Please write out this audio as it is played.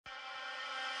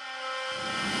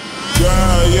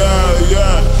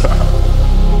yeah.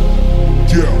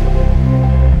 Yeah.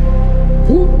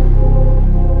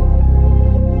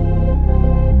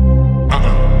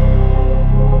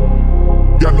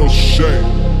 Got no shame.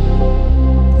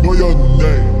 Know your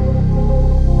name.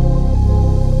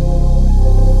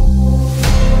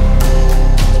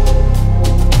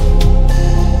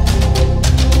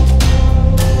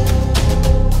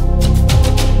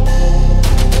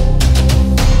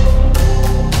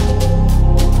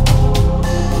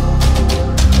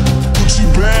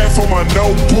 For my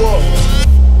notebook,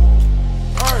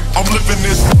 I'm living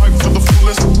this life to the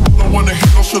fullest. Don't wanna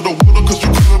hit no shoulda woulda, cause you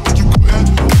could, but you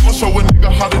couldn't. I'ma show a nigga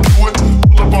how to do it.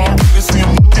 Pull up already, see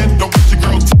him looking. Don't get your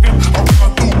girl ticking. I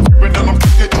run through creeping and I'm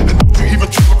kicking. And don't you even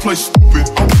try to play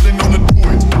stupid. I'm really known to do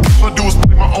it. All I do is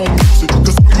play my own music.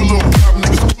 Cause all you little rap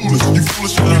niggas clueless. You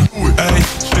foolish and you do it. Ayy,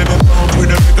 stripping phone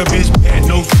with a make a bitch bad,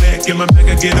 no flag. Get my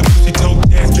mega, get a pussy toe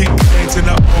tag. Street tags in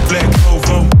the all black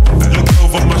Ovo. Look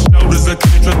over my shoulders, I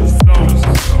can't trust the flowers.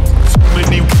 So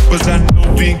many rappers I know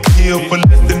being killed for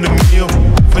less than a meal.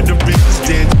 For the reasons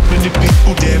dead, too many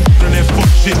people dead. Feeling that fuck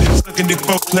shit, sucking their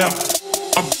fuck clout.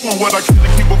 I'm doing what I can to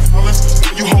keep up balance.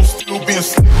 You hoes still being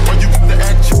slick, why you gotta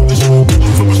act childish? So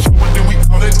a show and then we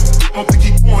got it. I don't think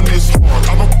he going this hard,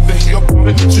 I don't think that he about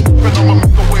it. She trippin', I'ma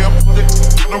make a way about it.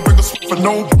 I don't bring a sweat for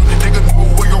nobody, nigga, no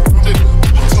way around it.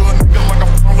 Look to a nigga like I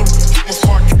found him, so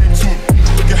I came to it.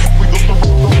 Look at how we go through.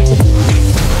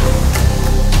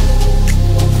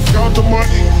 Count the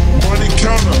money, money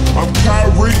counter. I'm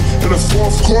Kyrie in the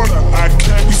fourth quarter. I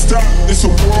can't be stopped, it's a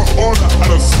world order. I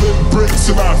done flip bricks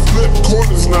and I flip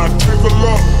quarters. Now take a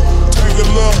look.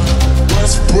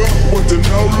 Westbrook with the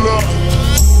no luck.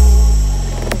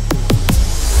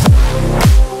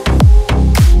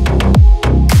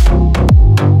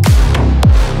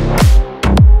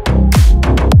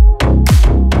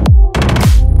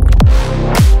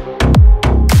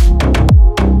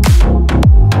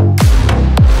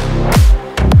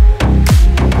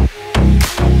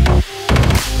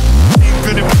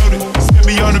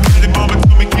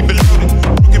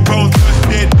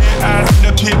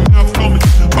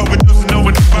 Overdosing, no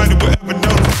one to find it, wherever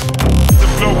notice. It's a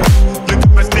flow.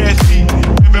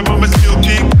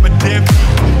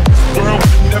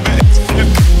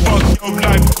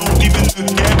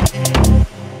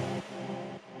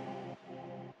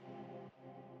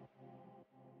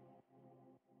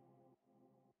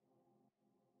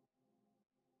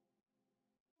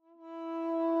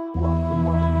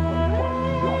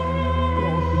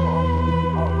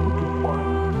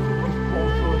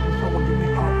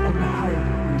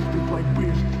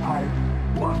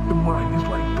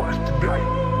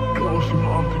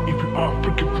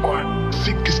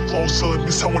 closer.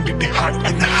 This how I did the hype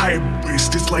and the hybrids.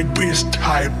 This like best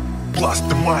hype. Blast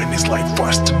the mind, it's like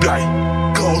fast to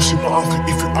die. Close your mouth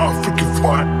if you are freaking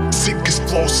fine. Sick is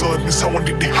closer. This how I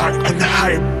did the hype and the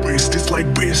hybrids. This like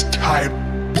best hype.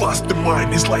 Blast the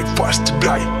mind, it's like fast to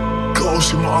die.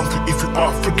 Close your mouth if you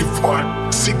are freaking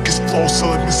fine. Sick is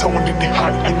closer. This how I did the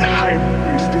hype and the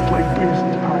hybrids. This like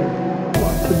best hype.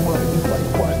 Blast the mind, it's like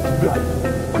fast to die.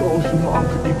 Close your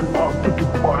mouth if you are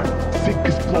freaking fine. Sick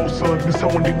is closer. This how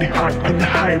I did the hype and the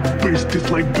hybrids. This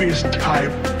like best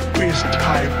hype. Best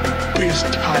hype,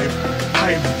 best hype,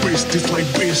 hybrids, this like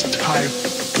best hype,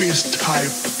 best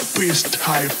hype, best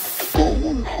hype.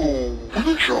 Going home with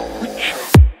a charge.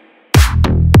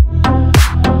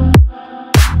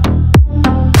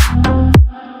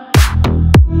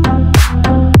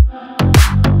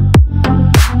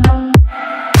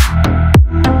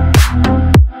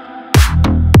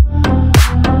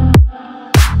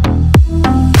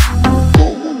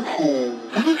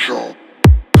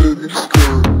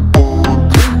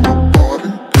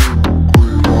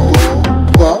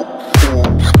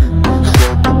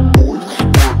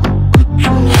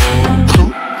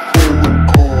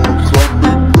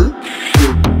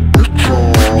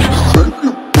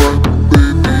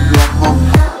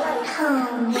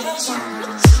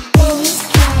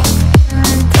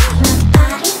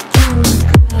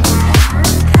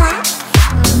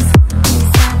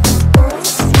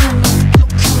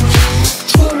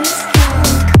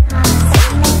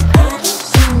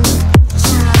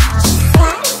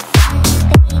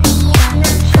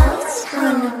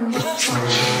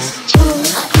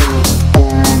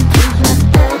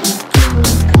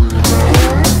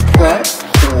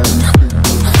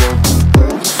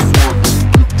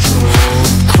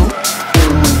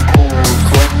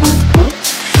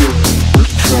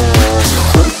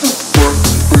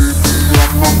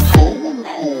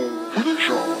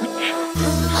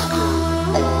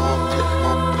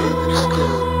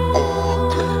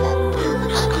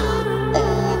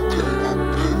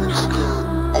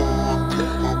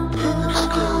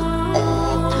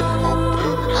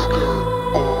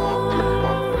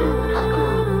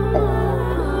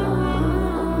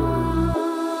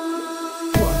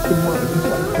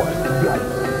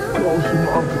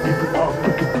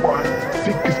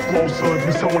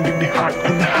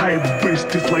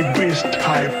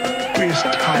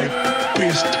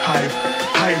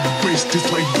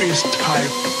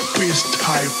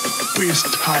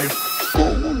 best hype.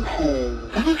 Going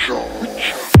home with y'all.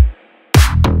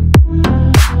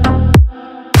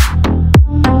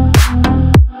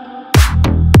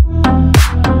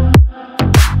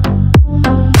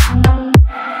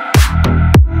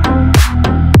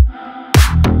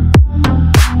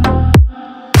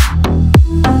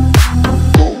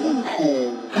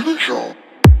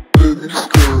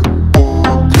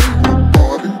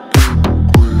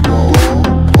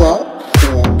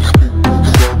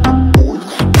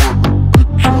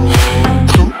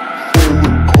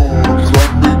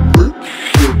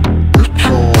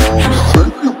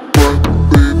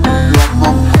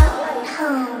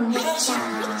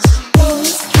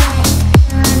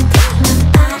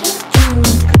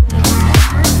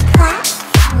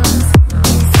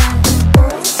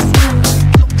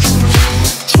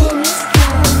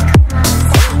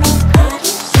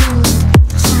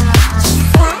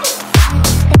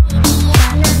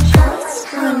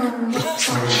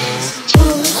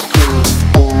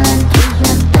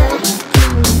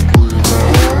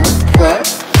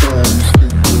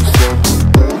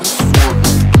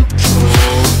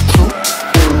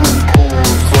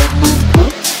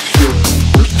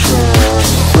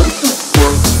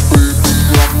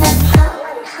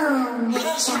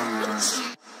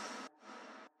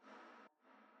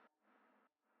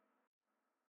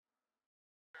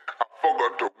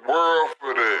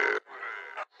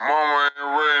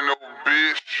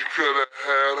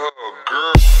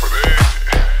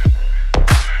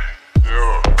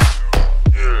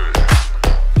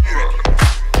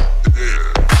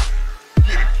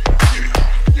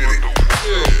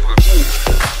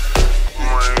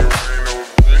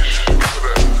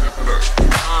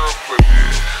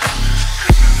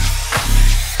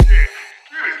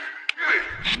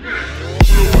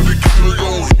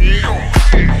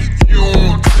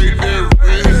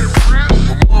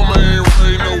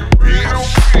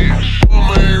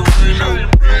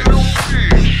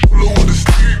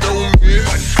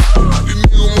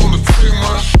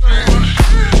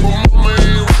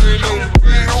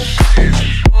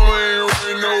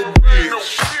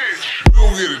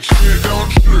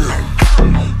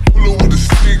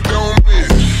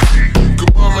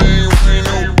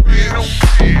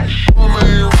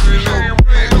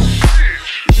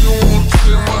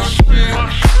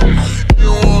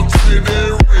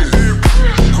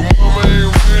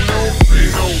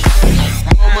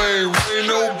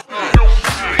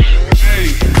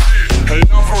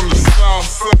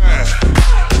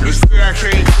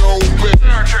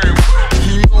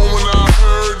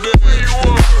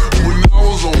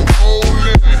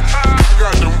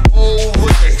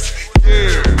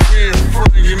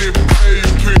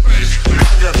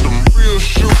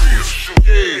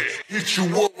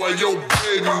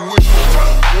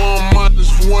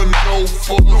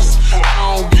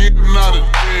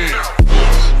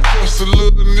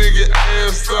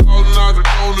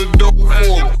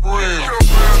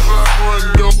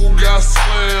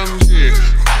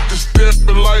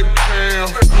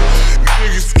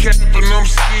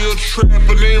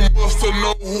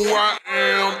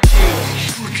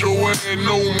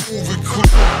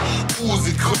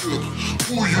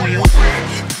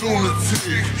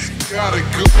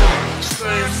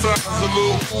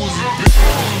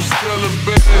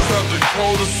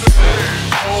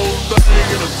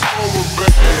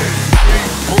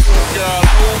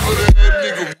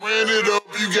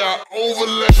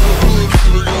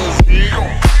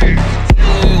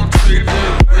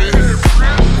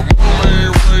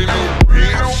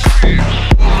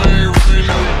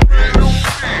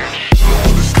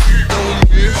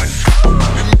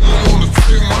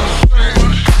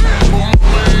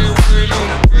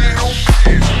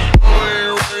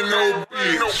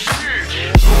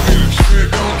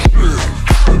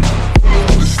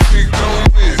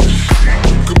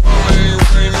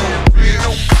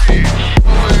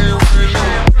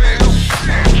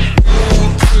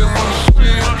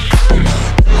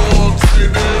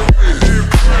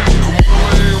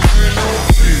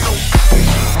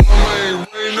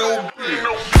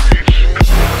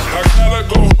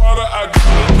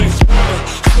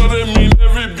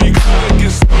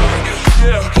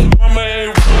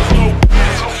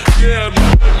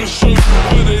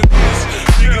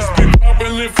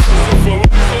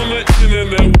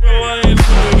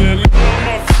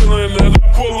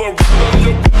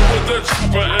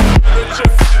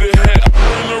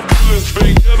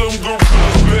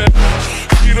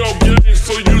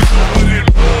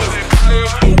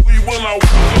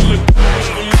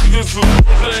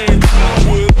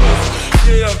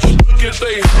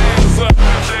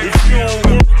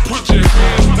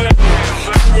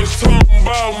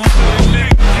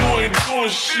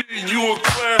 shit, you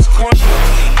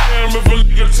damn if a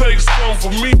nigga takes something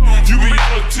for me. You be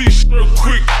on a t-shirt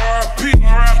quick, RIP.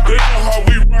 They know how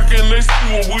we rockin', they see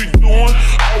what we doing.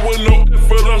 I with no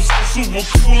effort, I'm so super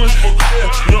coolin'.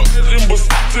 Yeah, no editing but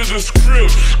stick to the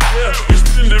script. Yeah,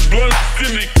 extended blunt,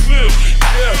 extended clip.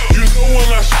 Yeah, you know when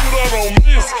I shoot I don't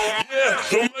miss. Yeah,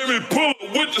 don't make me pull up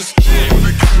with the stick.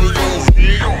 The killer gon'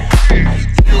 hit.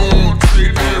 You don't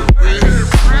take that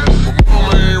risk. My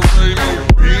mama ain't raised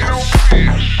no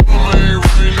bitch. Mama ain't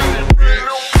raised no bitch.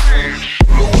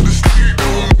 Pull up with the stick,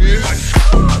 don't miss.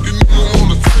 You nigga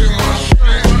wanna take my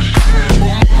shit.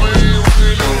 My mama ain't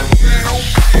raised no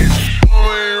bitch.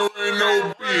 Mama ain't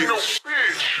raised no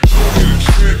bitch. Don't get a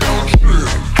trick, don't trip.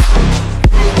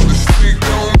 Pull up with the stick,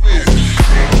 don't miss.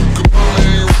 Cause mama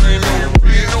ain't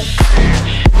raised no bitch.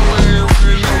 Mama ain't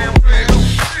raised no bitch.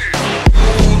 You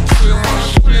won't take my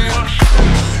shit.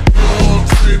 You won't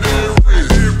take that risk.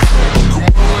 Cause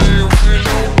mama ain't raised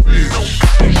no bitch.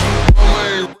 Mama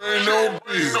ain't raised no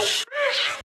bitch.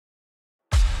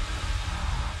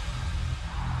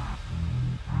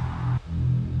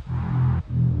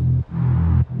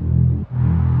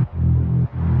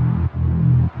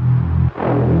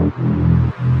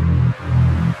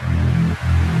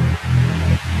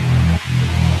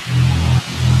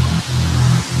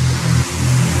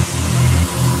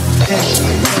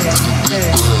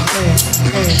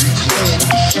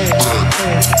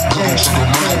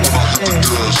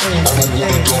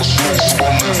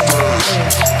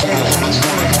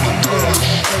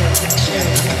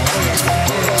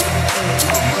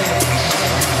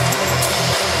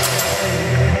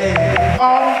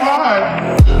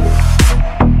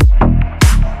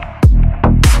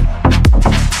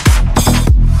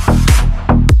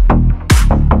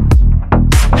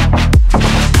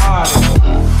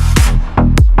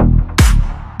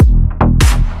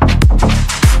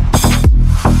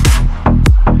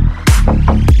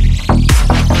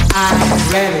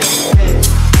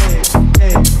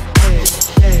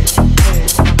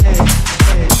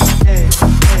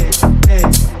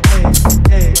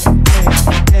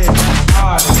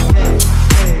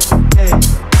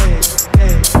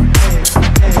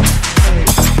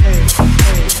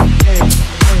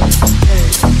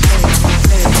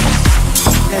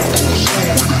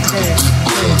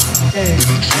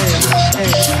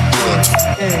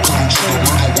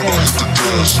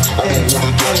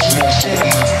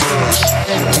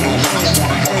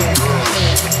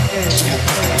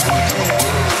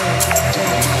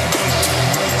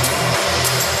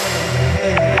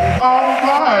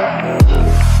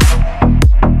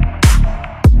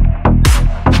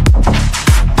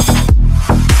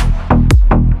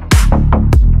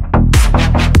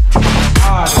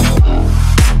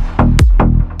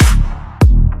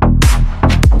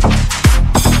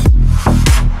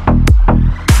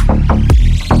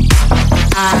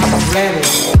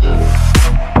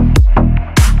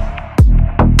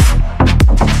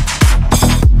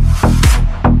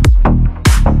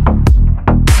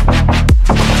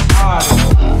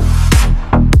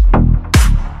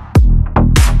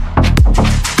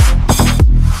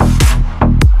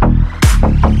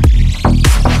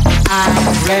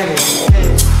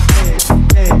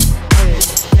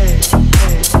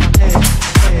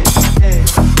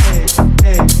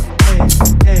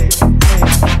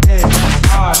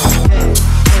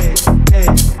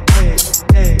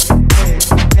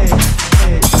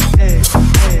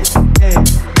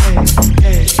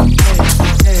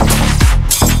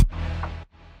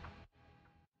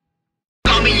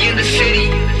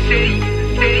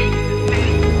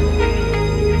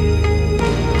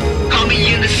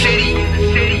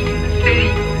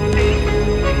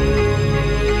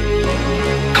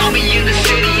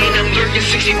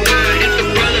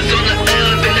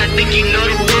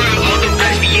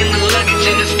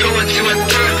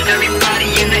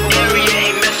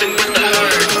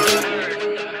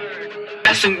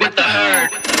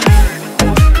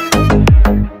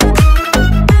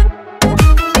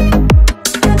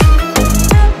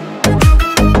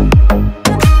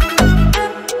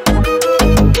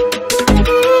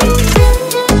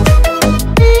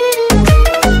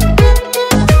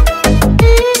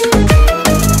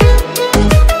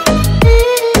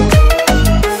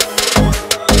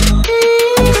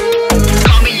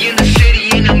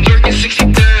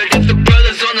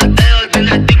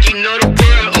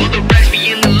 All the racks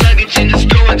be in the luggage.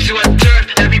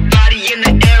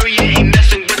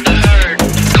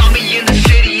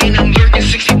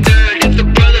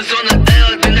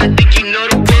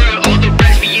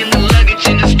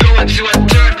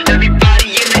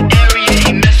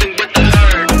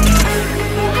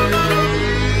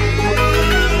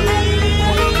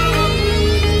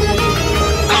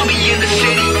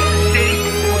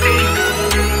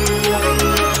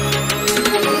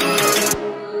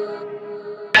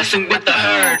 mixing with the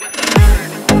herd.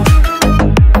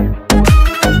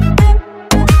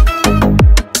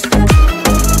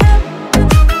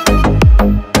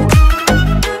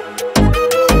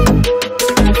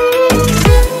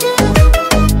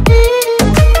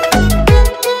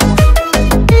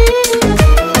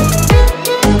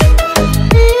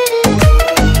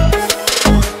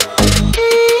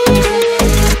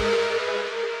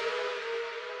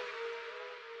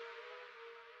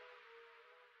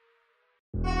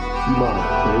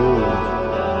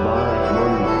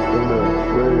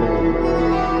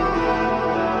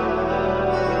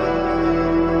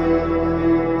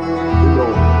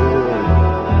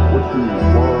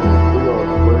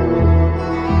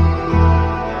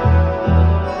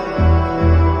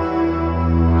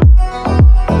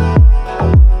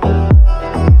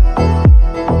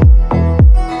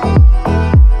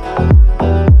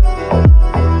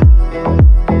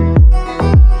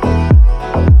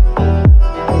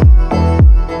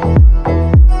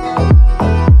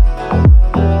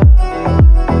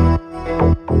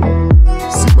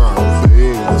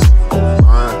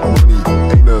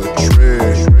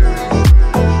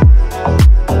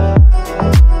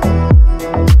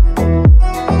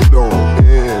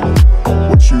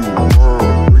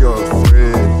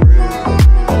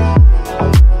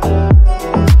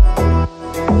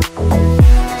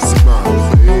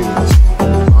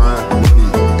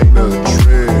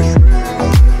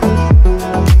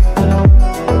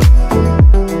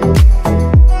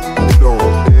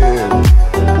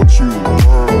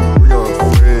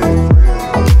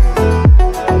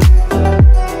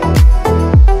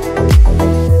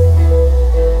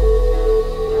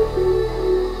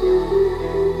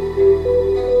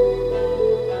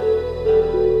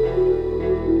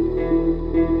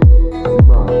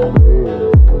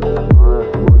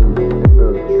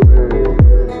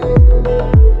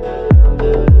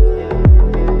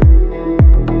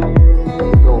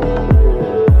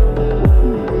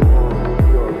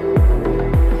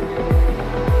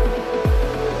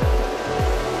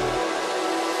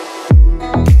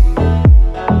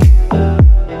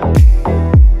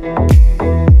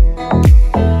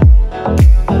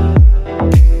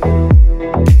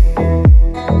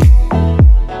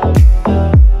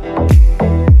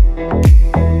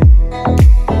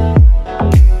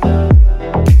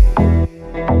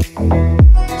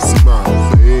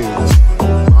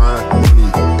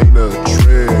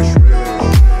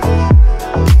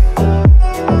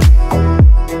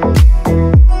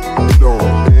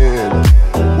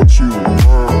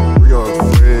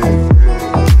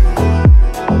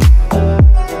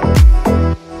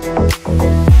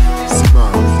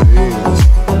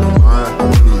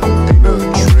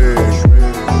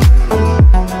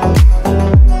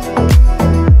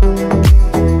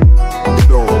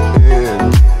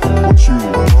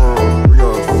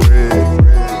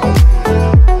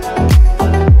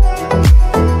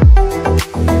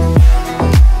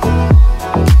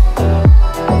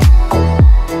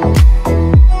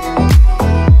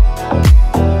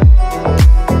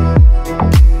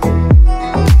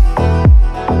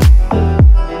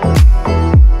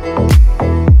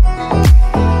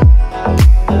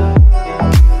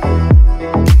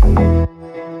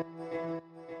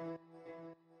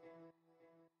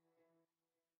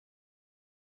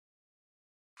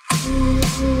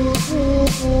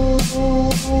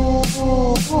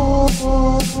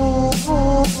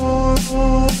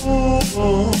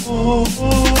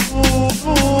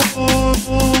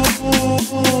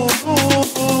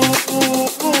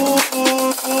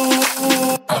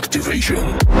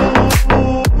 Activation.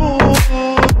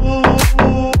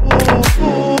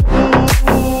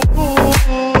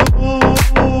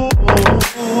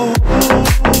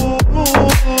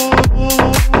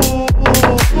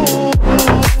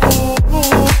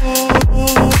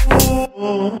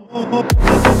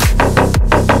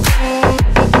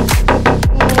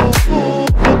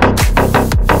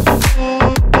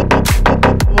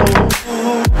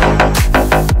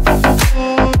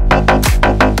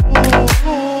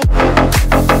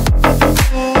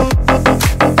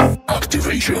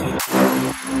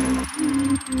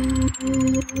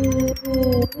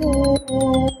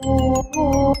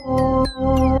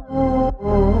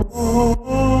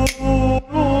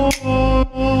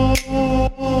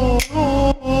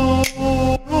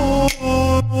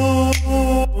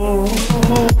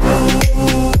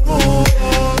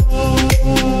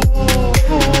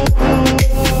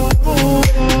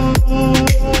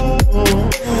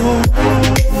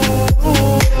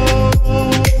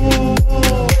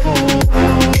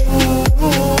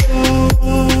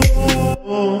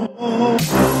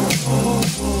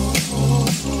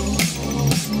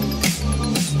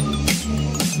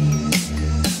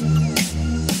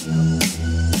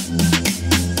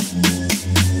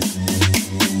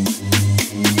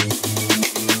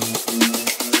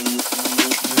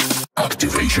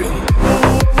 activation.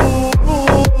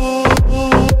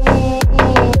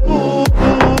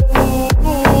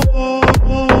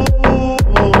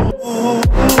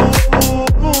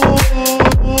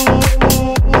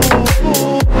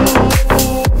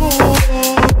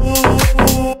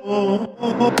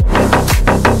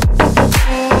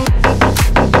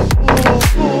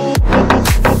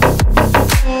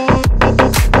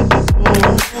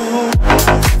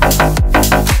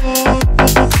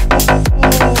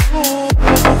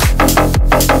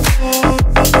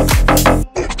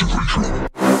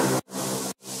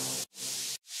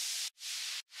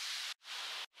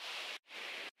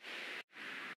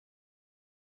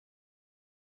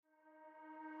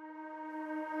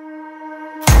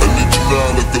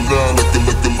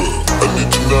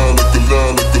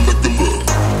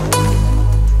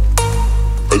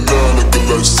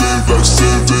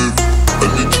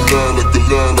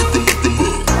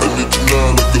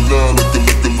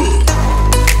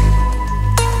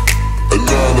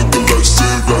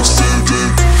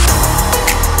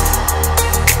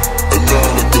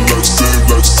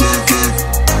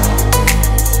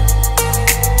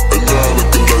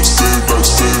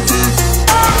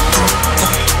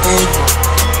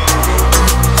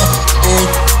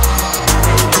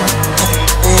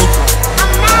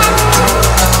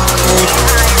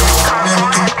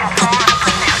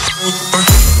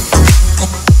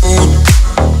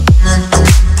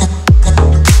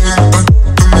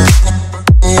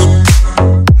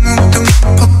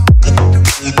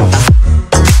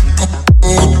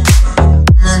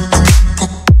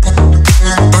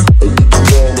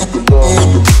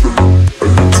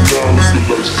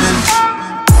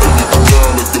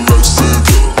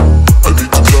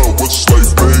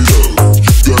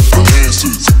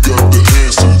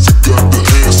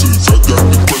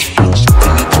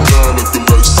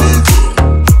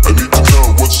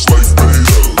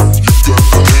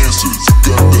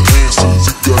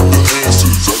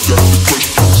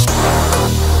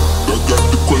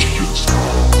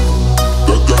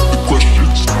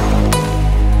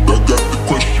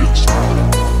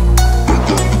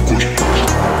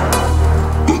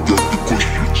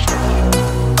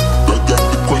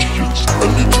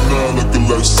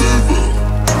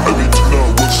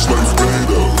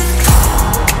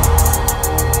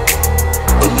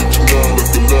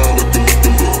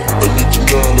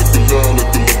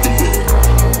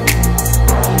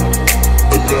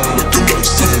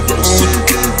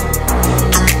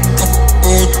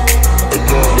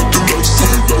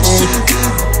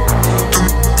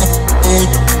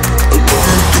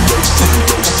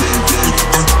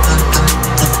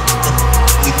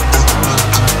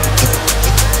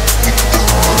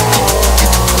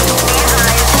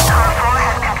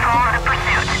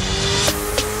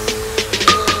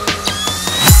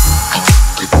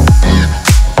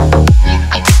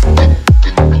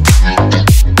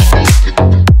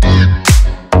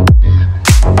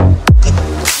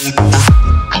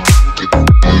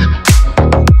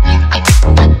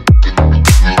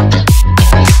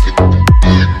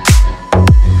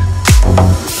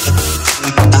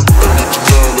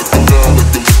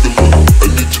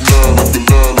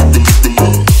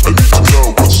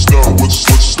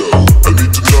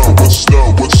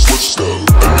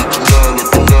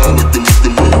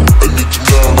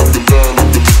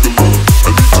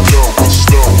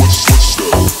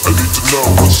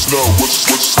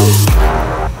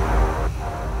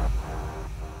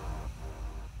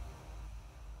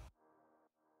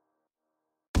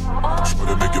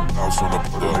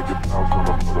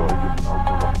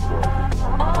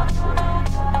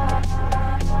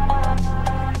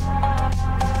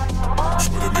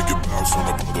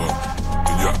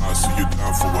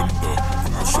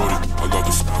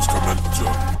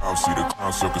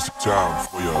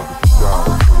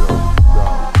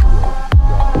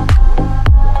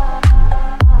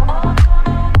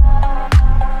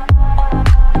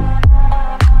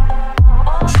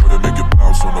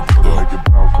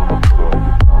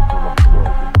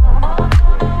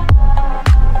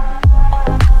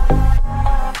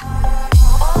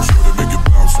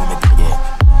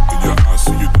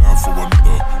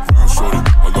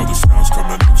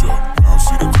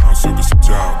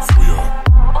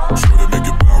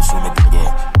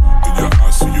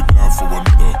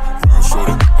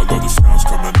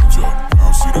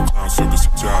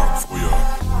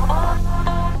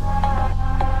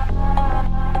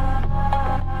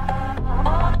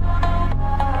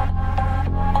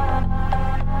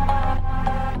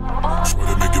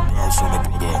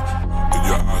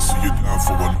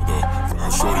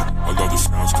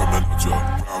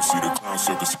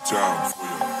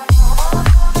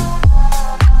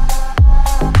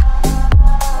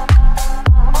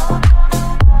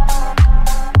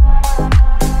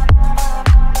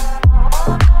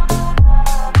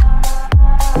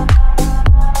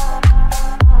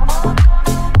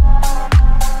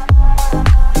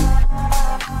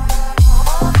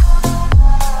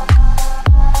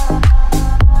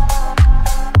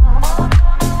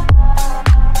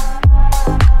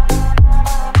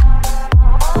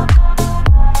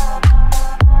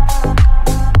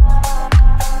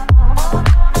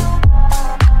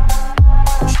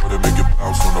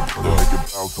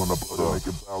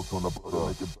 it bounce on the butter,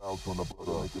 make it bounce on the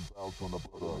butter, make it bounce on the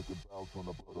butter, make it bounce on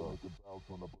the butter, make it bounce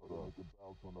on the butter, make it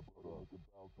bounce on the butter, make it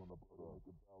bounce on the butter, make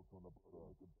it bounce on the butter, make it bounce on the butter,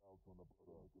 make it bounce on the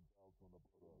butter, make it bounce on the butter, make it bounce on the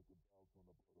butter, make it bounce on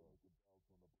the butter, make it bounce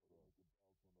on the butter.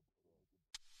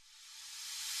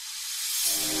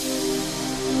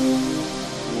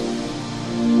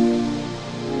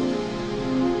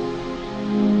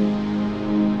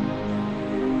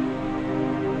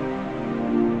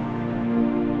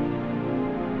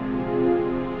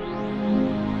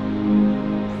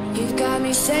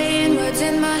 Saying words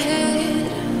in my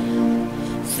head,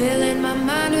 filling my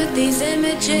mind with these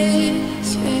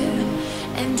images,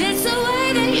 yeah. And it's the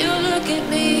way that you look at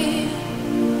me,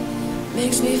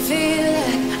 makes me feel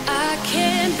like I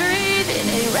can't breathe. It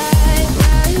ain't right,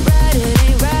 right, right, it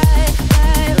ain't right,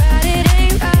 right, right, it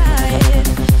ain't right.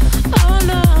 Oh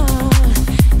no,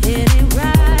 it ain't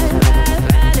right, right,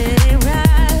 right, it ain't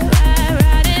right, right,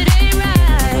 right, it ain't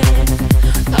right.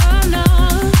 Oh no.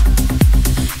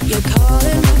 You're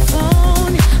calling my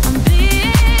phone, I'm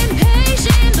being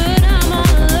patient, but I'm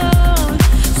all alone.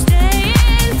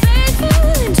 Staying faithful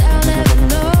and I'll never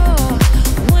know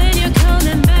when you're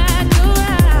coming back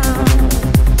around.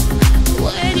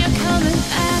 When you're coming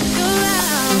back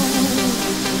around.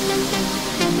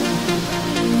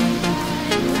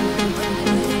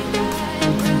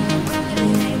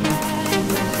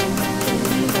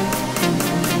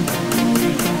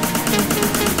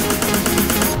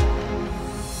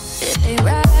 It ain't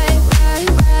right, right,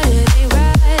 right, it ain't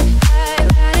right, right,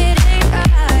 right, it ain't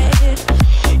right.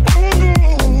 Oh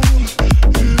no, it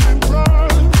ain't right, right, right, it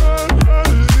ain't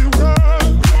right,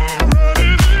 right,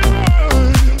 it ain't right.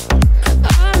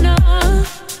 Oh no,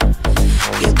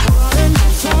 you're calling my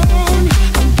phone,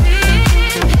 I'm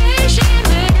being patient,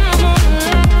 but I'm all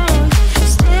alone.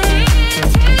 Staying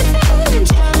faithful and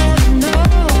I'll never know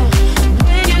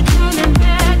when you're coming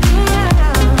back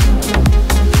around.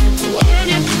 When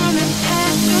you're coming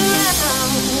back around.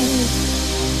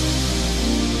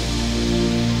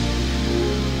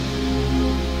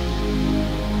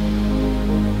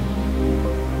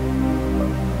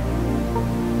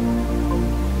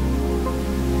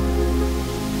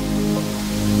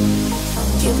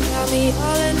 You've got me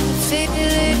all in my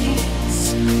feelings,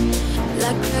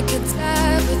 like I could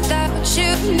die without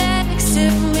you next to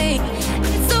me.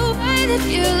 It's the way that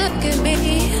you look at me,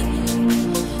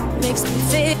 makes me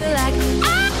feel like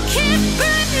I can't breathe.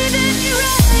 It ain't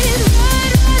right, right,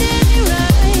 right, it ain't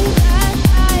right, right,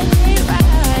 right, it ain't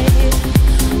right.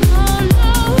 Oh no,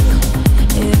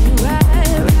 it ain't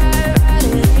right, right, right,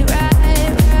 it ain't right,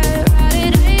 right, right,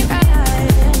 it ain't right.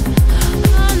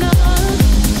 Oh no,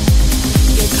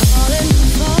 you're calling my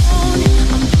phone,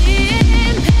 I'm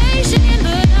being patient,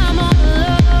 but I'm all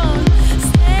alone.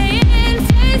 Staying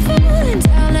faithful and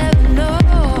I'll never know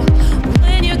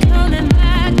when you're coming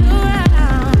back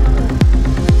around.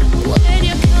 When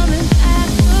you're coming back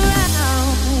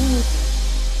around.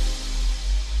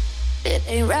 It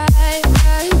ain't right, right,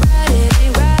 right, it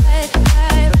ain't right,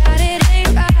 right, right, it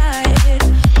ain't right.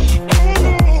 Oh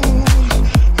no,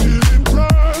 it ain't right,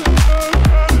 right,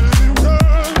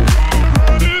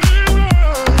 right, it ain't right, right, it ain't right.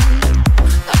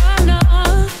 Oh no.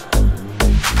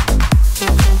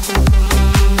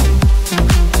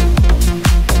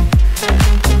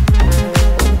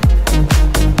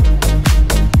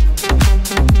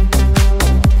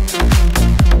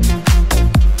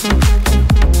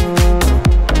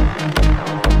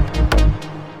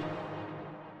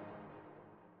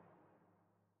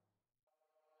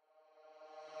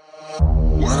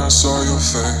 When I saw your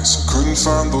face, I couldn't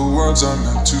find the words I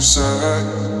meant to say.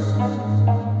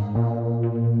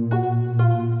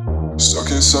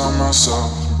 Stuck inside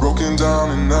myself, broken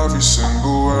down in every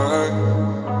single way.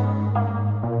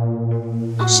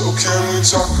 So can we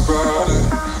talk about it?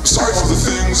 I'm sorry for the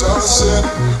things I said. I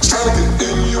was trying to get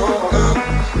in your head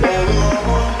all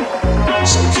along.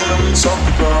 So can we talk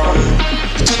about it?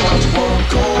 You didn't have to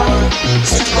walk away.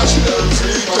 Think about you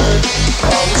every day. I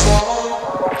was wrong.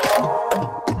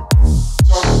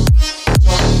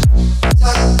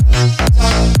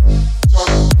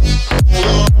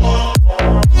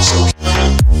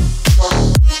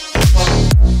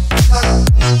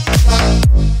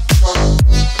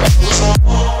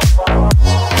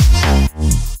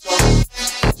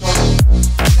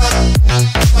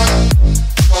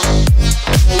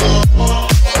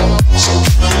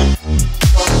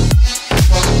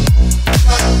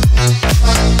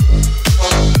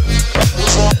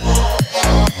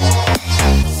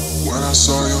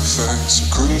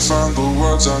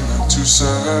 I meant to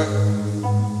say.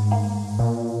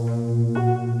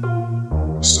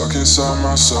 Stuck inside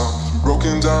myself,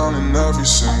 broken down in every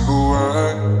single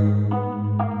way.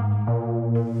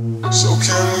 So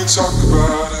can we talk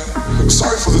about it?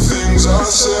 Sorry for the things I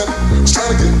said. I was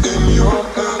trying to get in your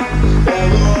head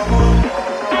all along.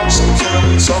 So can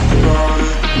we talk about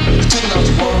it? You didn't have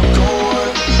to walk away.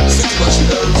 Think about you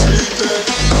every day.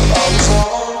 I was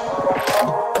wrong.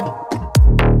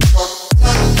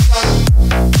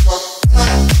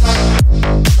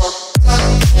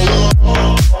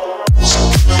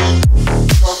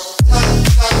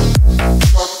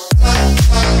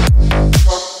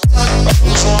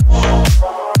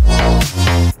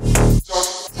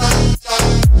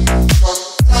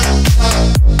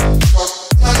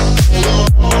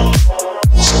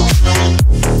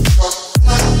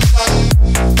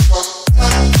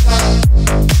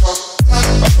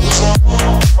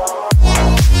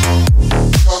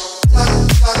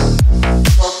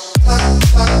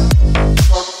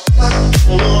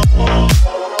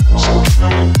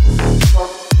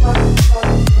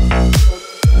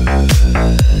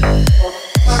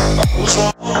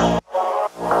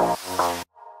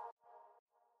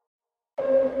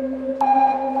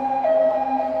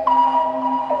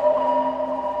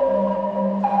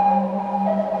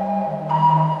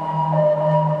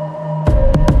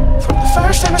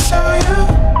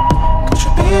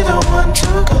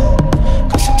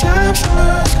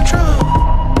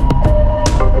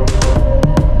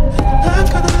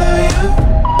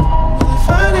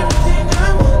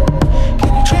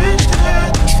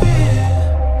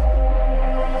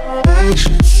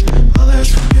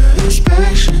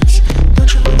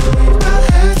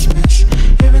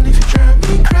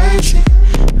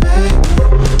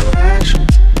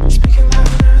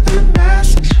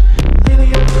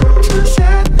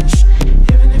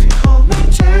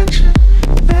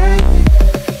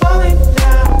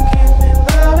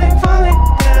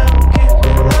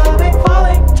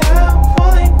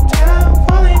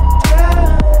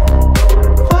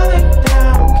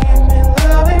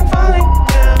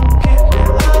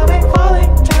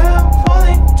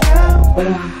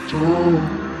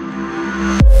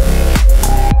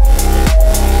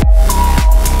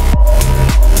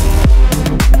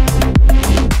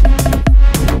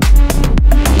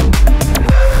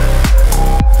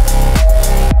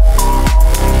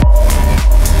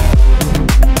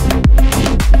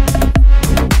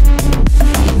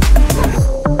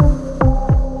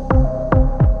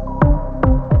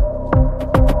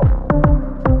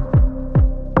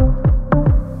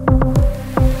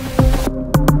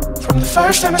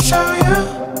 First time I saw you,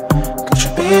 could you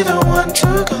be the one to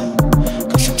go?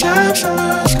 Cause sometimes I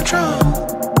lose control,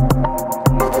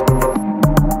 and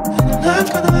I'm not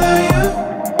gonna lie you.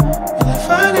 Will I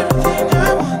find everything I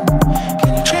want?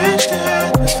 Can you change the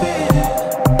atmosphere?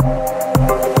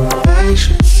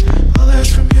 Patience, all I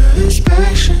ask from you is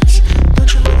patience.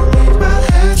 Don't you wanna leave my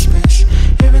headspace,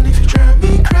 even if you drive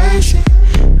me crazy.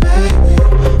 Baby,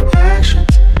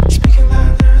 actions speaking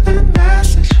louder than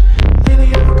message. Lately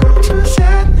I'm going to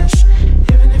sadness,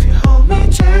 even if you hold me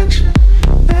tension.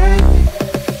 Baby,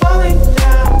 falling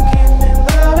down, keep me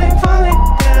loving. Falling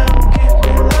down, keep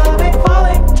me loving.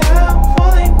 Falling down,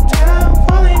 falling down,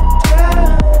 falling down.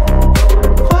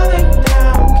 Falling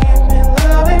down, keep me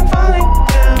loving. Falling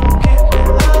down, keep me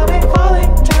loving.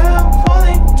 Falling down,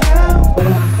 falling down.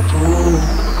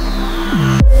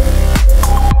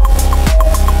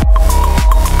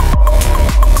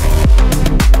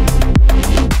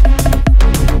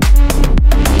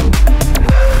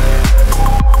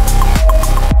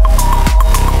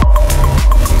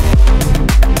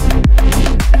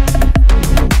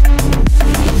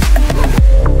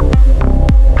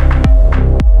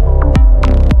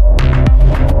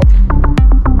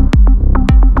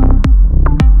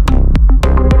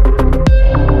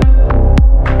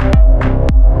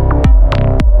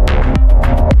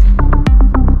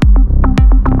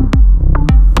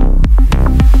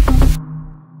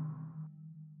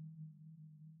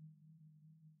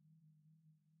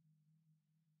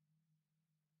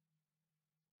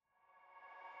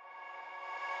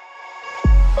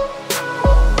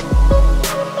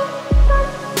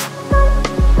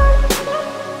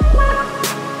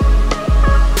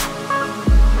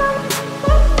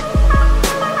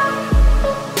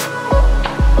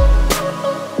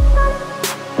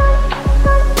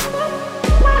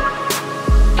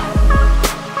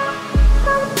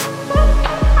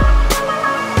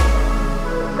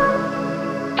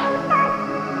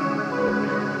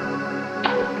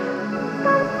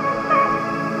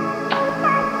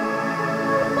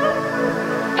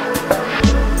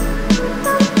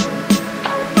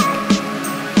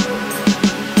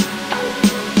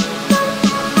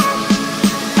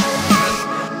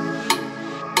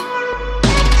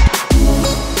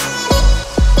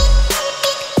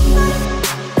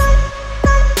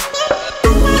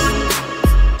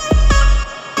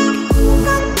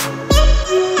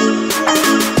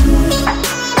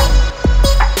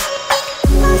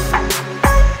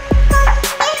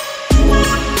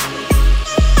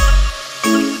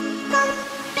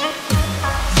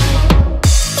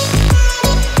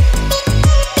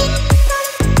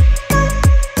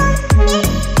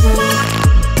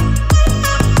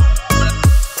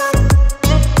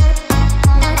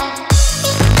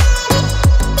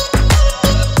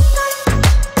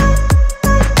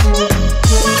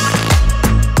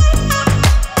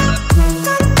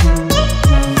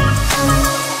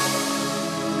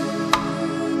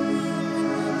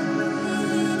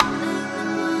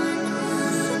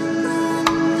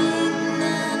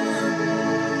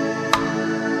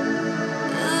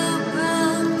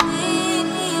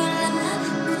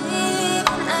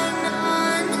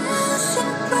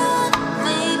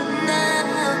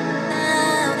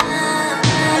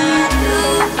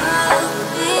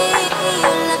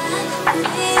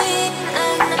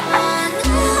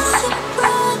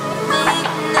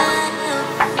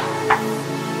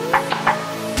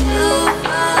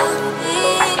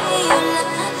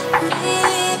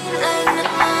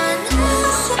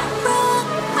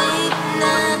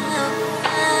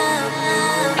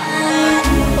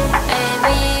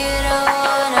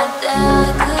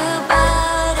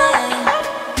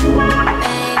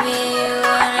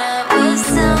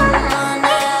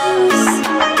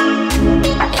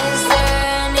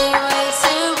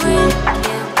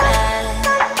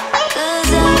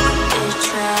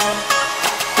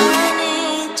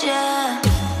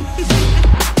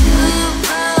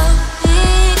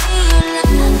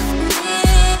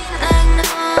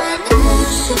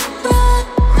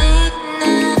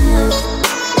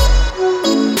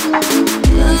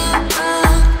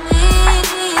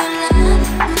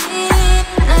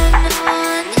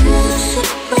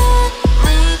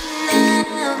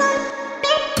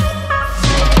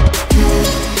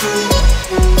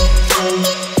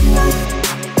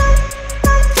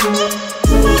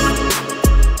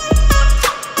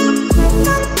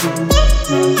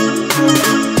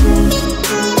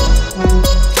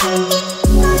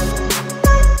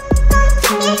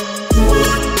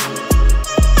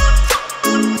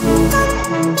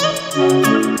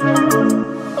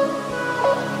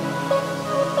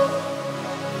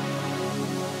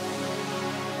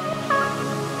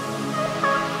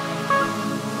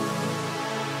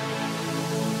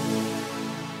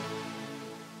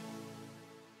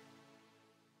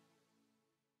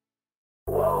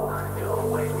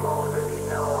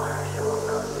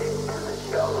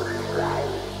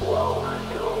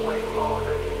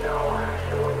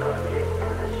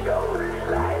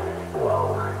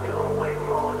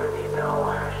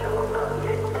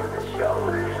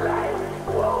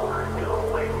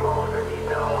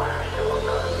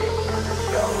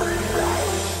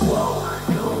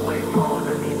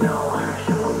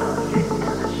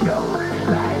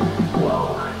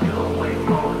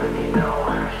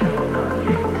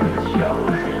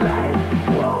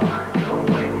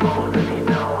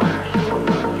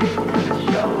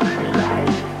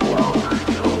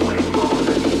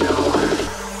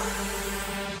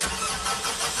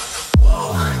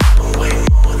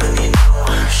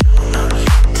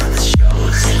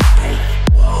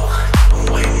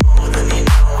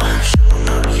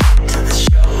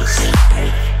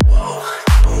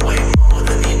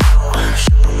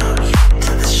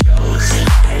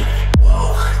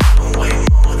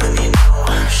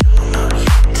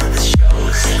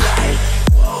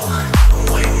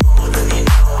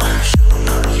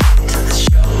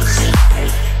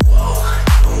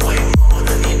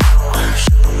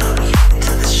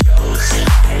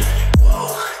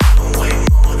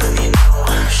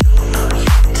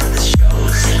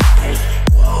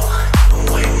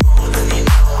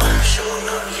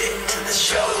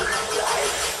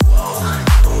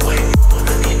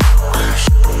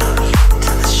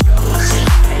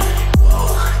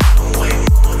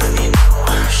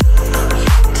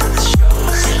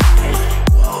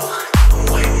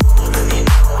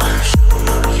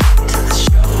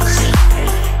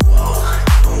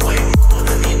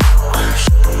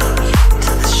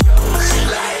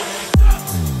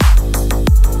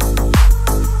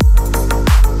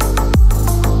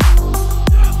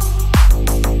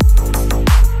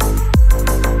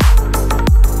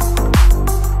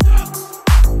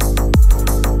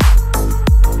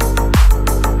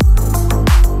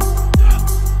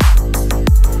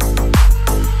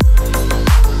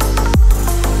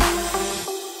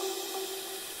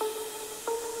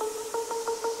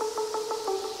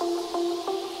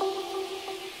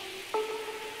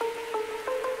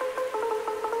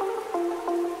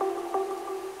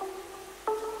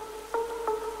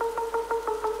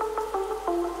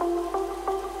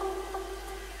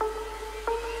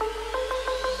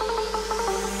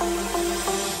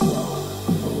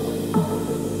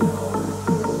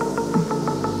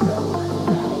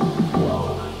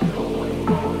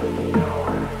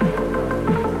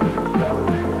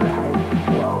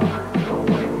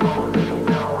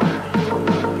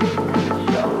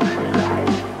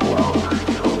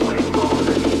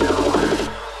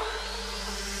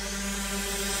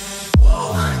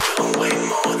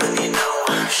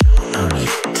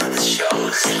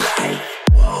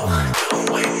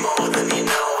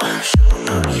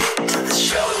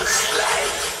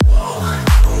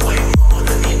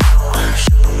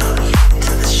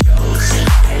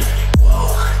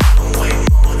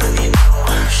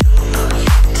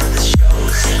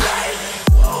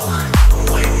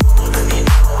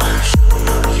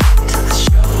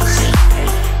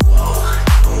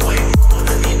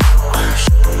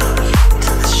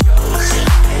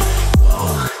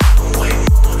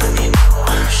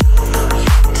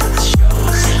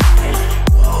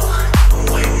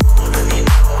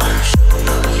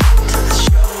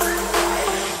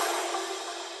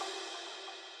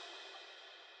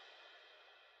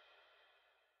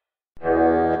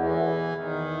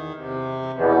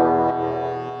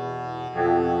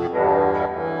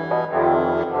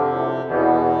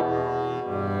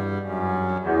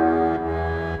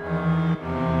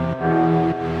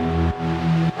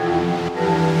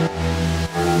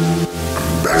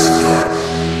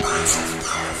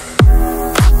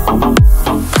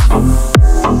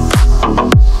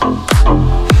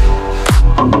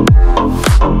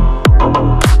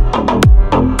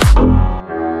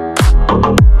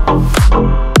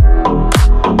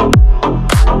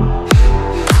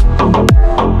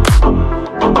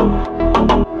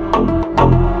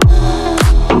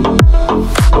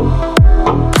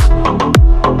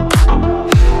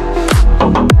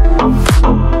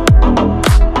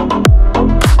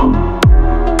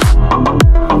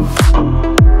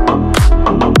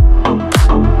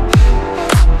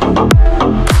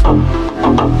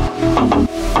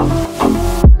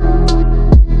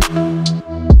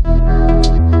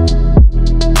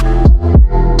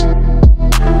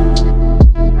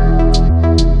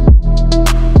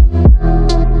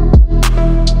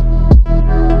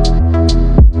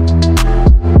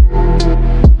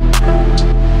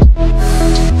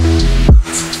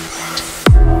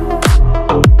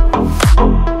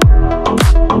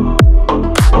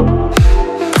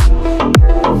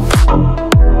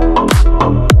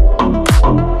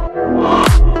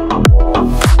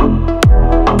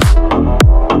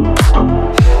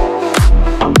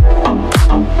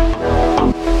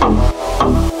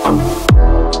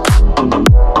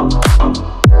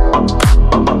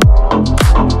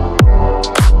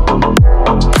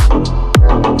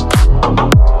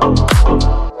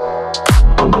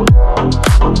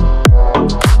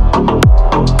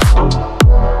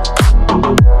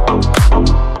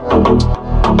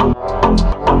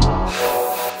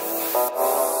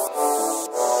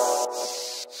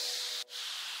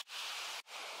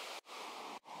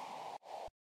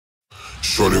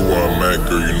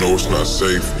 not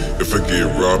safe. If I get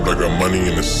robbed, I got money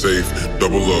in the safe.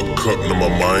 Double up cup, now my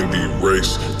mind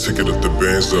erased. Ticket up the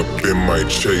bands up in my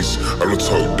chase. I don't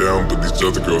talk down, but these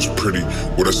other girls pretty.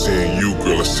 What I see in you,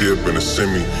 girl, I see up in a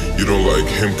semi. You don't like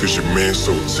him cause your man's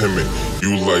so timid.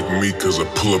 You like me cause I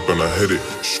pull up and I hit it.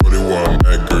 Shorty where I'm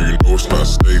at, girl, you know it's not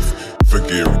safe. If I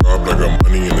get robbed, I got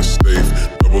money in the safe.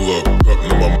 Double up cup,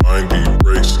 now my mind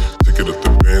erased. Ticket up the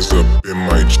bands up in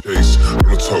my chase. I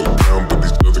don't talk down, but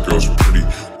these other girls pretty.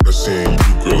 What I see in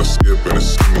you, girl, I see up in a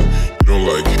semi. You don't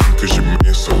like him cause your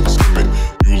man's so timid.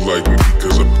 You like me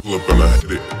cause I pull up and I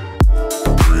hit it.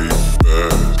 Breathe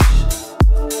fast,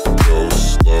 go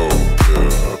slow, yeah,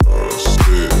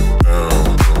 sit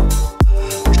down,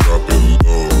 drop it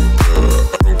low,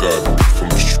 yeah. I don't got beef, I'm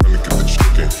just trying to get the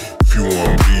chicken. If you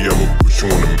want me, I'ma put you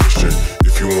on a mission.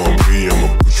 If you want me, I'ma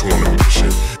put you on a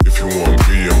mission. If you want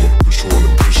me, I'ma put you on a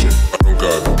mission. I don't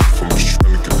got beef, I'm just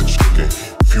trying to get the chicken.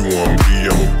 If you want me,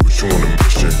 I'ma put you on a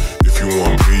mission. If you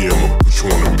want me, I'ma put you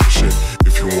on a mission.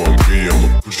 If you want me, I'ma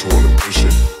put you on a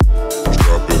mission.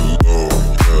 Drop it low,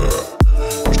 yeah.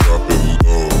 Drop it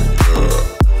low, yeah.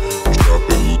 Drop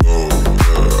it low,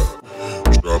 yeah.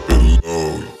 Drop it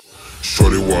low.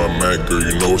 Shorty where I'm at, girl,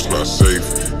 you know it's not safe.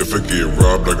 If I get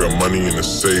robbed, I got money in the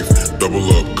safe. Double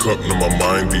up cup, now my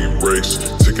mind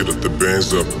erased. Ticket up the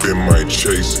bands up in my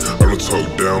chase. I don't talk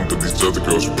down, but these other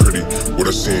girls pretty. What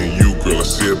I see in you, girl, I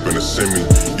see up in a semi.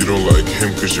 You don't like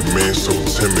him cause your man's so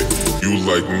timid. You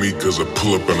like me cause I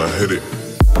pull up and I hit it.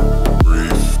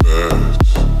 Breathe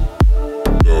fast,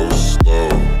 go slow,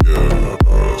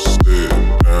 yeah, sit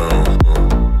down,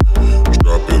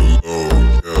 drop it low,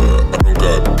 yeah. I don't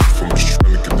got beef, I'm just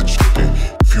trying to get the chicken.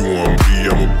 If you want me,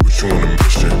 I'ma put you on a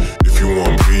mission. If you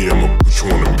want me, I'ma put you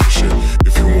on a mission.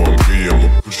 If you want me, I'ma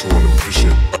put you on a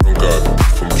mission. I don't got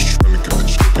beef, I'm just trying to get the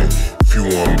chicken. If you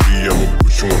want me, I'ma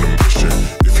put you on a mission.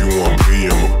 If you want me,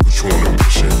 I'ma put you on a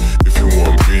mission. If you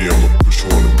want me, I'ma put you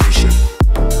on a mission.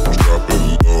 Drop it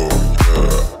low,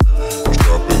 yeah.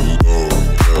 Drop it low,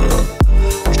 yeah.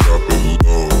 Drop it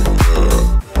low, yeah.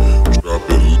 Drop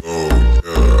it low,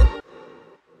 yeah.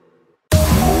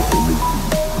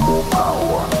 More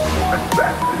power,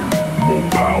 assassin, more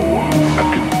power. I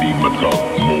can see my thought,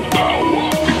 more power.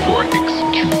 Before I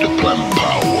execute the plan,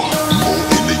 power. More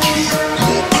energy,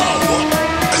 more power.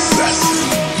 Assassin,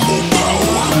 more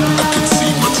power. I can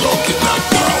see my target, not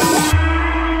power.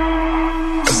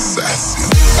 Assassin,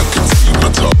 I can see my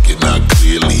target, not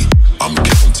clearly. I'm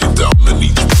counting down on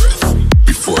each breath.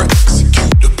 Before I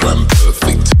execute the plan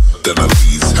perfect, then I lay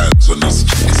his hands on his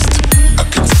chest. I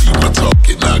can see my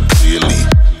target, not clearly.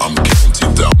 I'm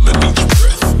counting down on each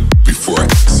breath. Before I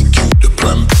execute the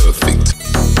plan perfect.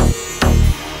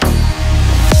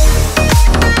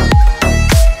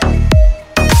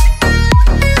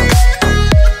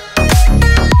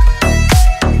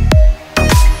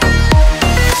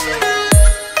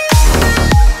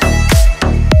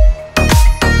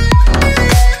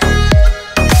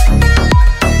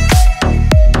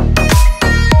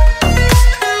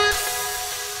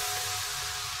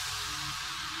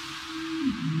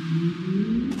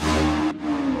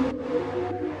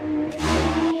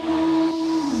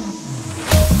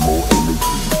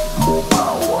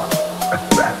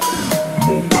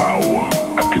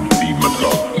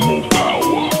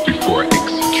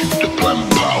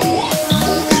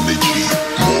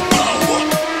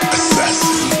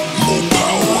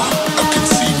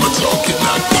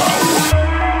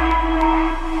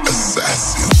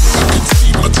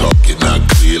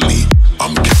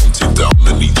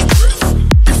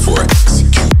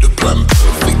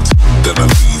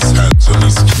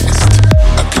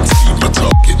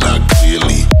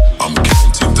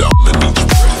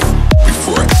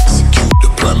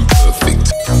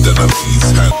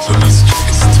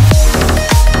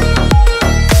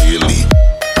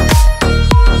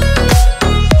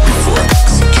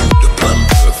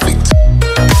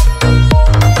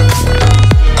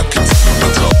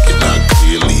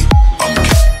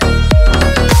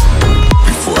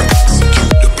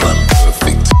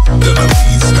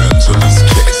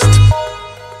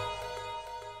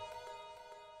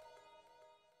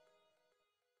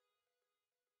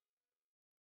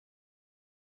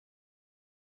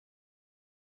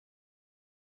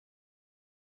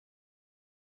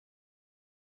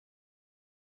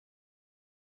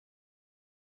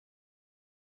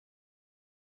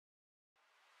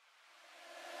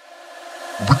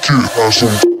 We can't have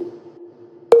some.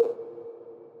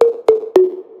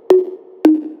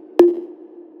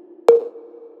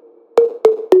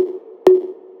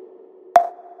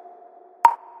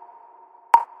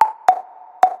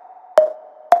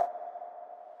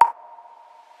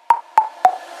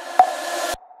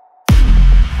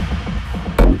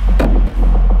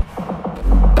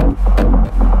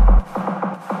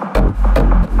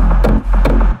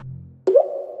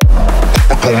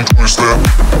 twist that.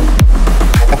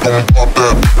 I'm gon' pop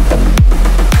that.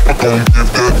 I'm gon'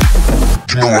 give that.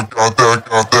 You know I got that,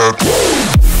 got that.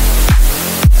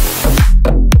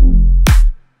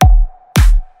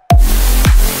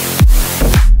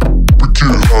 We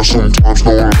get high sometimes,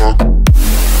 no lie.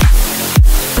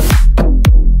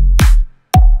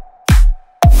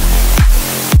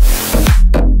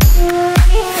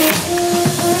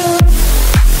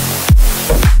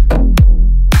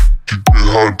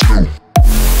 Hard to.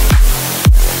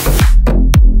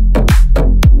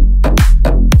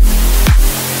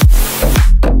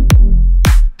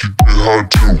 You get hard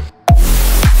to.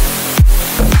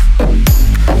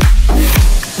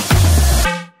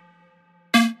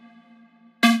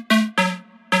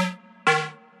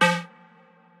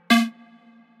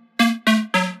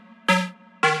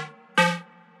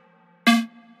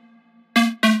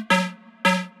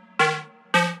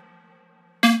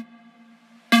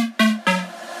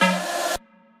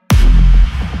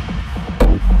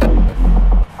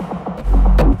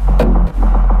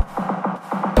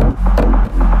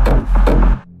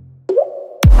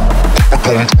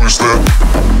 Twist that.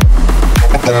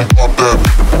 I'm gon' pop that.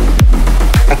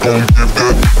 I'm gon' give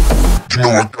that. You know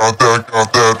I got that, got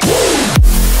that.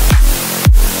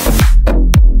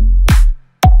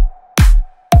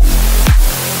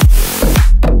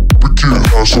 We get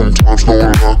high sometimes, no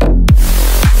lie.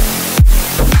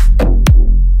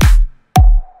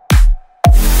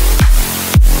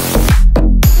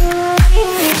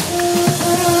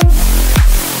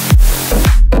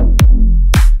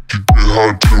 You get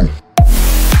hard too.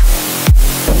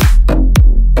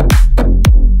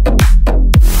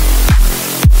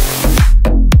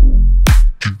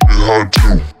 Hard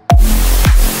too.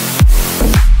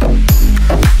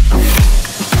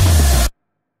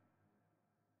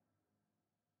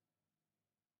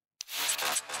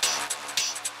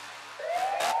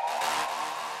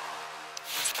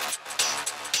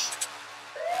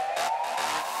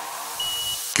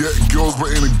 Get girls but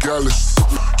ain't a gallus.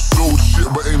 Sold shit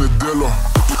but ain't a dealer.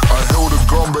 I held a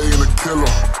gun but ain't a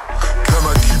killer. Can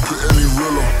I keep it any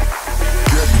realer?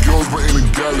 Get girls but ain't a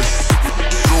gallus.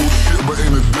 Sold shit but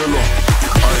ain't a dealer.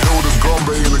 I held a gun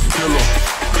but ain't a killer.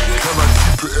 Can I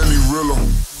keep it any realer?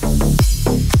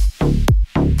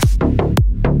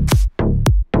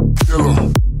 Killer.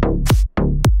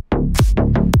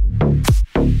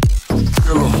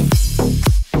 Killer.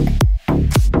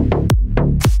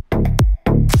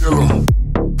 Killer.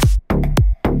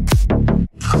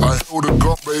 I held a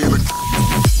gun but ain't a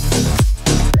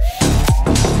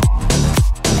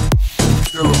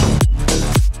killer.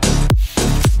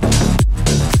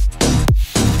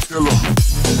 Killer.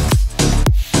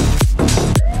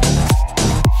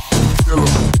 Killer.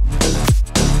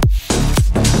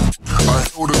 I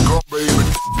hold a gun but ain't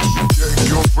a get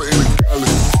girls but ain't a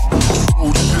gallus.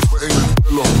 Sold shit but ain't a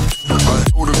dealer. I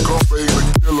hold a gun but ain't a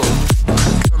killer.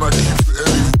 Can I keep it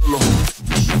any realer?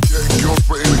 Get girls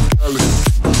but ain't a gallus.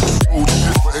 Sold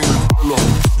shit but ain't a dealer.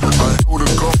 I hold a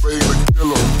gun but ain't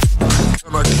a killer.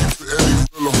 Can I keep it any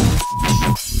realer?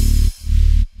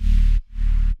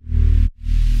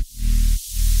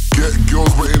 Get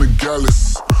girls but ain't a gallus.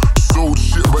 Sold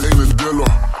shit but ain't a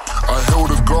dealer. I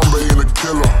held a gun but ain't a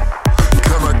killer.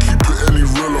 Can I keep it any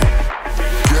realer?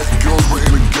 Get girls but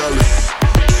ain't a gallus.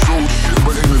 Sold shit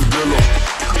but ain't a dealer.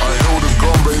 I held a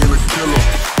gun but ain't a killer.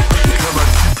 Can I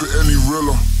keep it any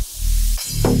realer?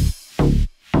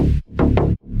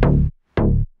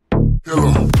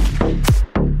 Killer.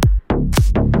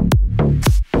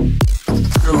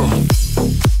 Killer.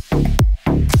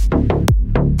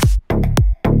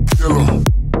 Killer.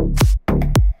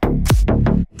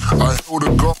 I hold a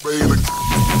gun but ain't a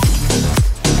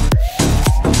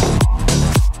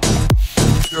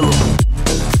killer.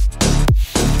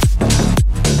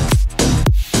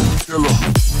 Killer.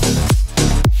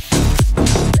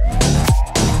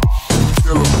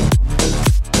 Killer.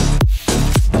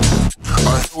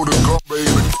 I hold a gun but ain't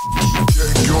a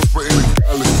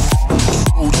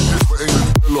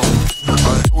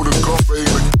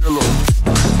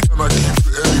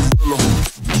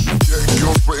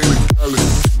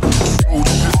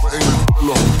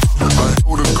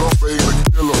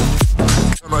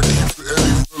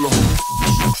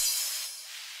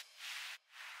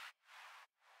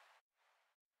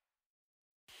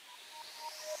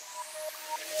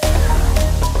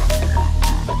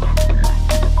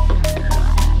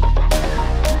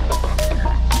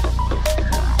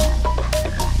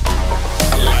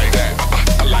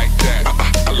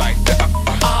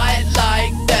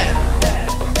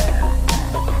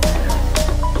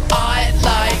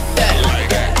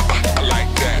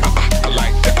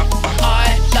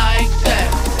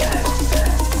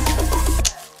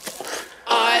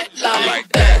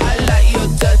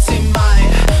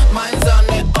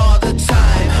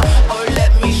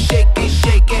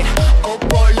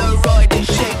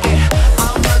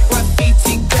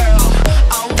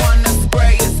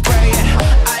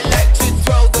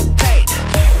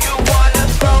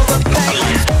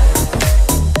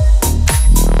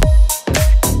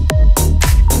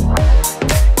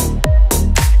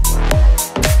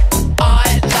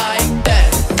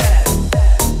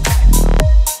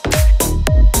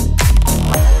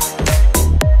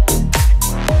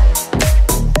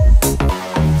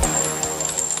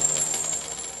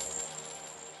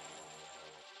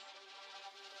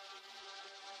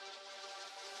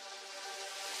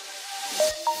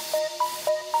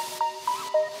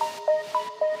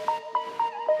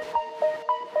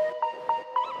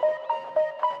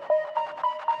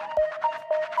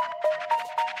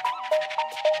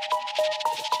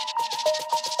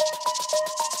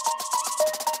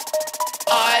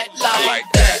I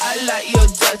like that. I like your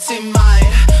dirty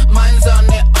mind. Mine's on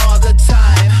it all the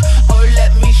time. Oh,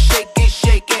 let me shake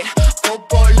it. Oh,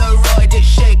 Polaroid it,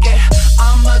 shake it.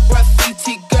 I'm a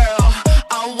graffiti girl.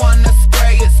 I wanna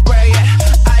spray it.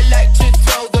 I like to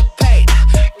throw the paint.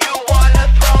 You wanna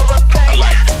throw the paint?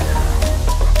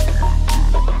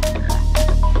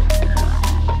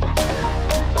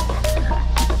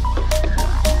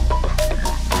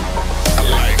 I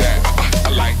like that. I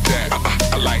like that.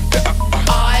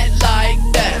 I like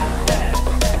that.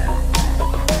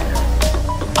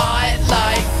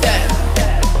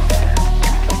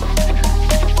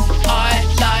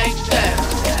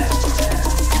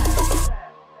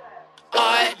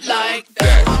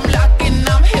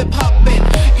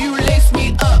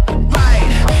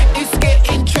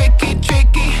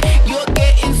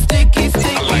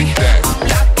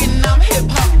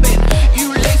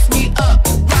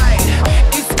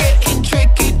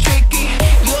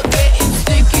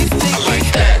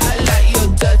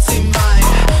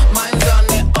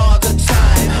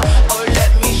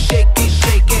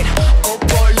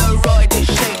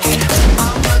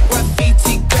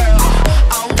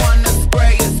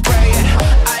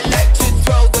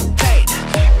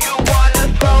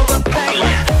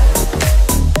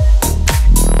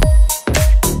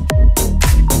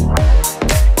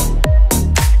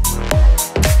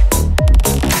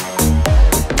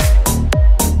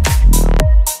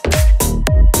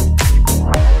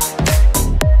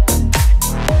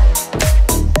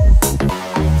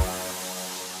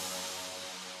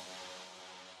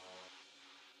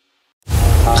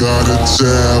 Got a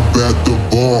tab at the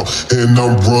bar and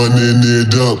I'm running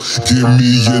it up. Give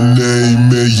me your name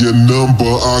and your number,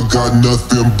 I got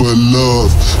nothing but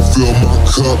love. Fill my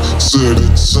cup to the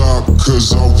top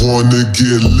cause I wanna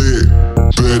get lit.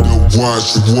 Better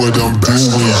watch what I'm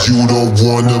doing, you don't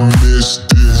wanna miss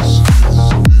this.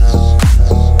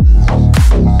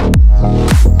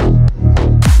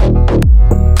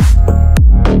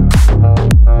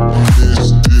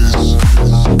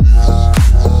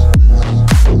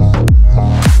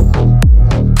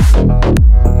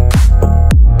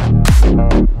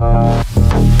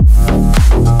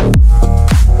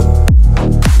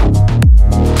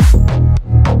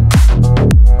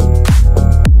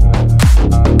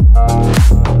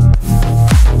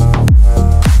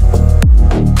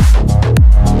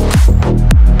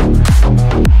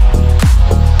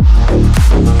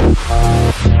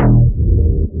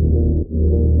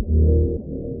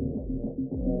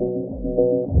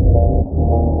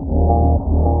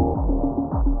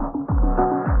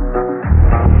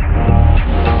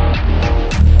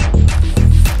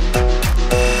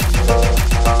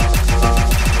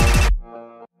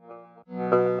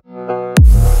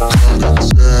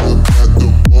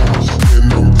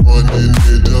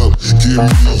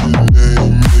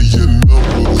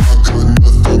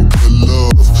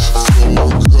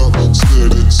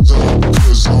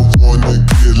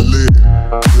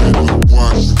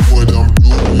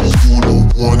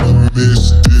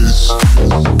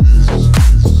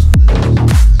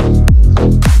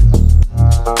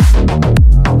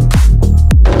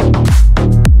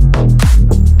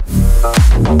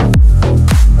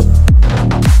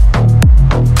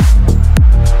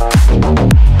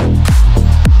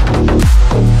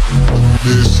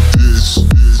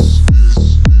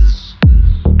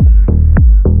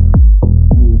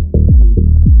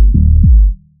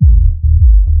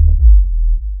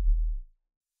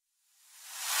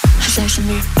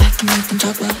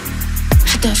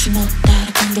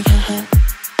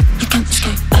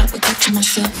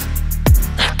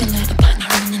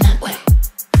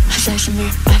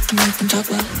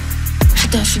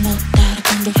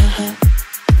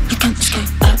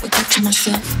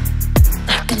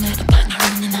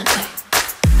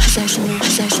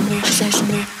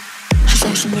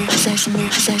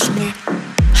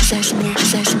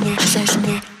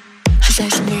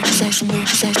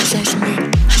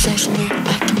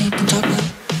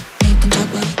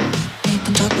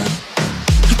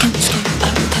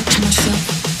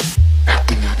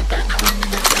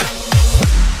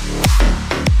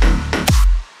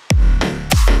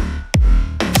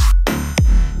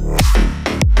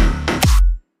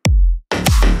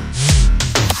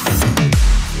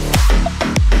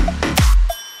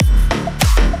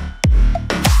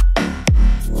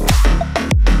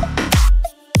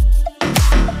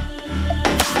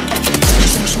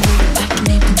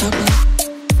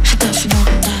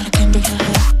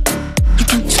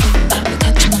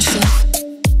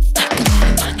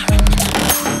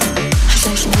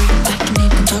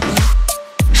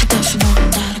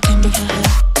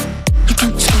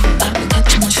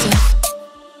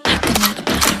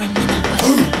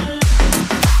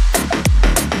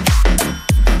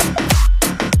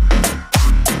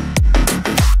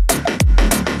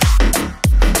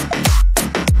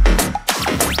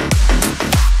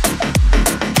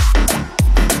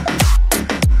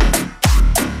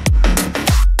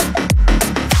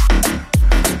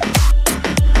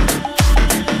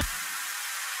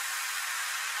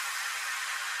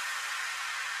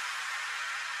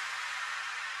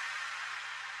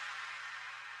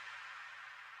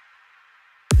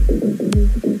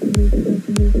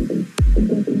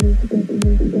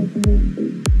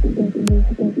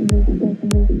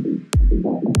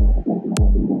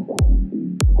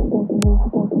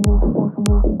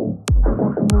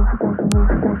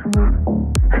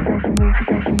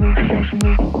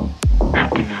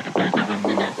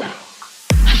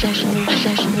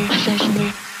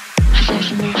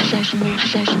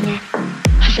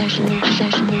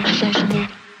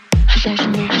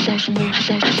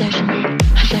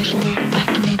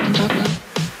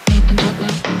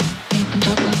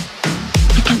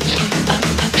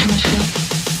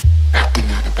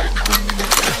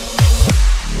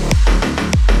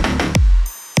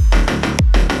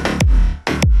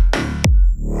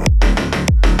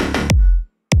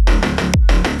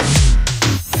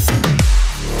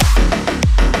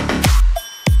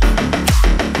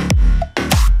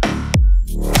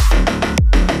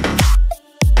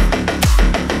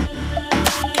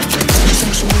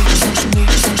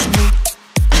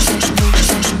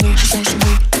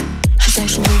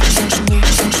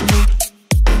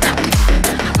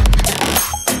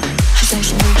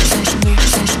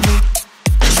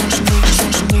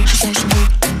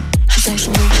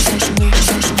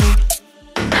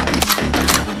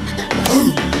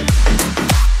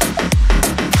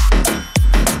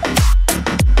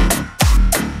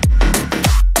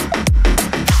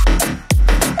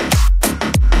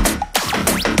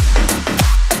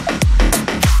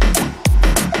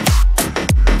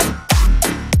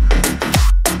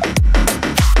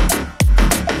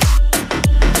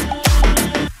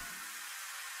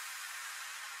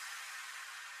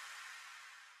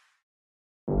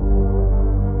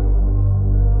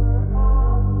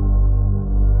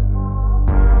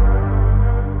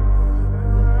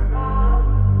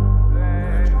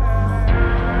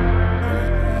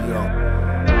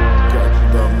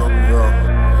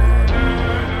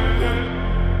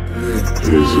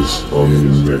 Kazus on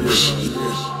mix.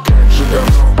 Как же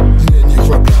давно мне не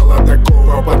хватало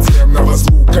такого подземного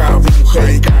звука в ухо.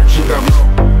 И как же давно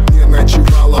не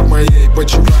ночевала в моей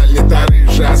почивальне та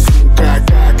рыжая сука.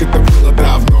 Как это было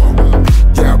давно,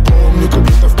 я помню, как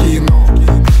будто в кино.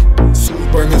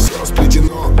 Судьбами все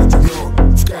сплетено,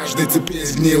 но в каждой цепи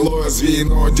есть гнилое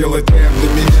звено. Делать рэп для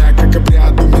меня как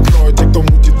обряд у метро. Те, кто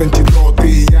мутит антидоты,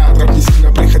 и я трап не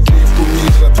сильно прихотлив,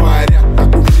 умиротворят. А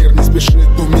кумир не спешит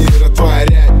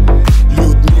умиротворять.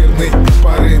 Люд мирный,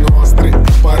 топоры, но острые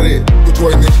топоры. Тут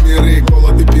войны, миры,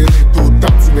 голоды, пиры. Тут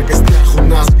танцы на костях, у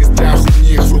нас в гостях, у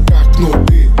них в руках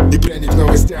кнуты. И пряник в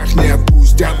новостях не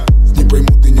отпустят. Не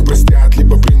поймут и не простят.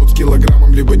 Либо примут с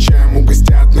килограммом, либо чаем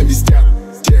угостят, навестят.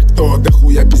 Те, кто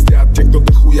дохуя пиздят, те, кто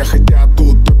дохуя хотят,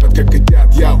 тут топят как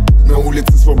хотят. Яу, на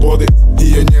улице свободы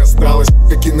ее не осталось,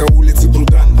 как и на улице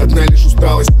труда, одна лишь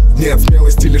усталость. Нет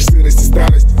смелости, лишь сырость и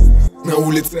старость. На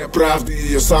улице правды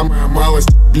ее самая малость.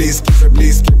 Близкий за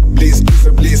близким, близкий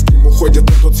за близким. Уходят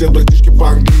на тот свет братишки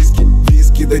по-английски.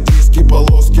 Виски да диски,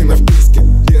 полоски на вписке.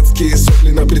 Детские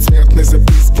сопли на предсмертной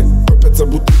записке. Копятся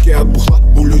бутылки от бухла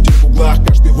у людей в углах.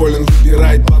 Каждый волен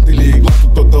выбирает бант или игла.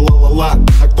 Кто-то ла-ла-ла,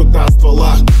 а кто-то о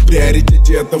стволах. В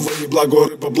приоритете этого не благо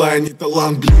бабла, не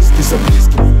талант. Близкий за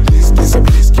близким, близкий за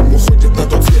близким. Уходят на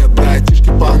тот свет братишки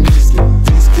по-английски.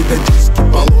 Виски да диски,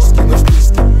 полоски на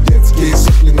вписке. Детские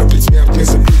сопли на предсмертной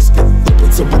записке.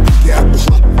 Копятся бутылки от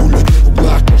бухла у людей в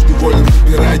углах. Каждый волен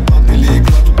выбирать бант или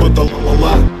игла. Тут кто-то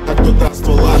ла-ла-ла, а кто-то о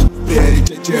стволах. В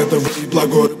приоритете этого не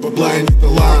благо бабла, не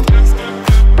талант.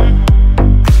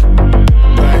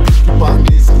 Братишки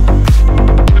по-английски.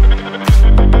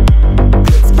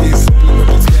 Детские сопли на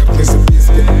предсмертной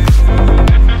записке.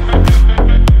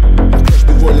 А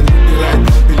каждый волен выбирать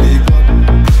бант или игла.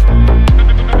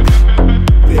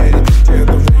 В приоритете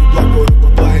этого не благо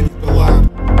бабла, не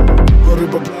талант. Горы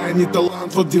бабла, не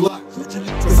талант, вот дела.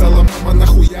 Сказала мама,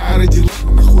 нахуя родила,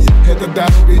 нахуя. Эта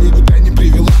дорога никуда не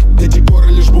привела. Эти горы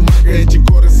лишь бумага, эти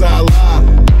горы зала.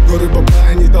 Горы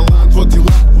бабла, не талант, вот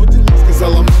дела.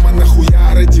 Сказала мама,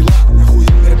 нахуя родила, нахуя.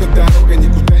 Эта дорога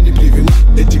никуда не привела.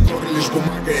 Эти горы лишь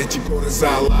бумага, эти горы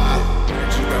зала.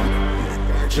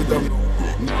 Как же давно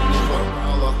нам не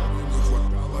хватало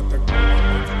такого.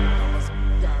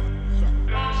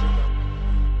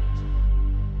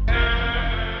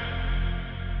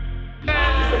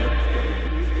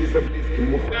 За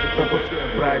близким уходит на тот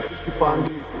свет, братишки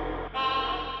по-английски.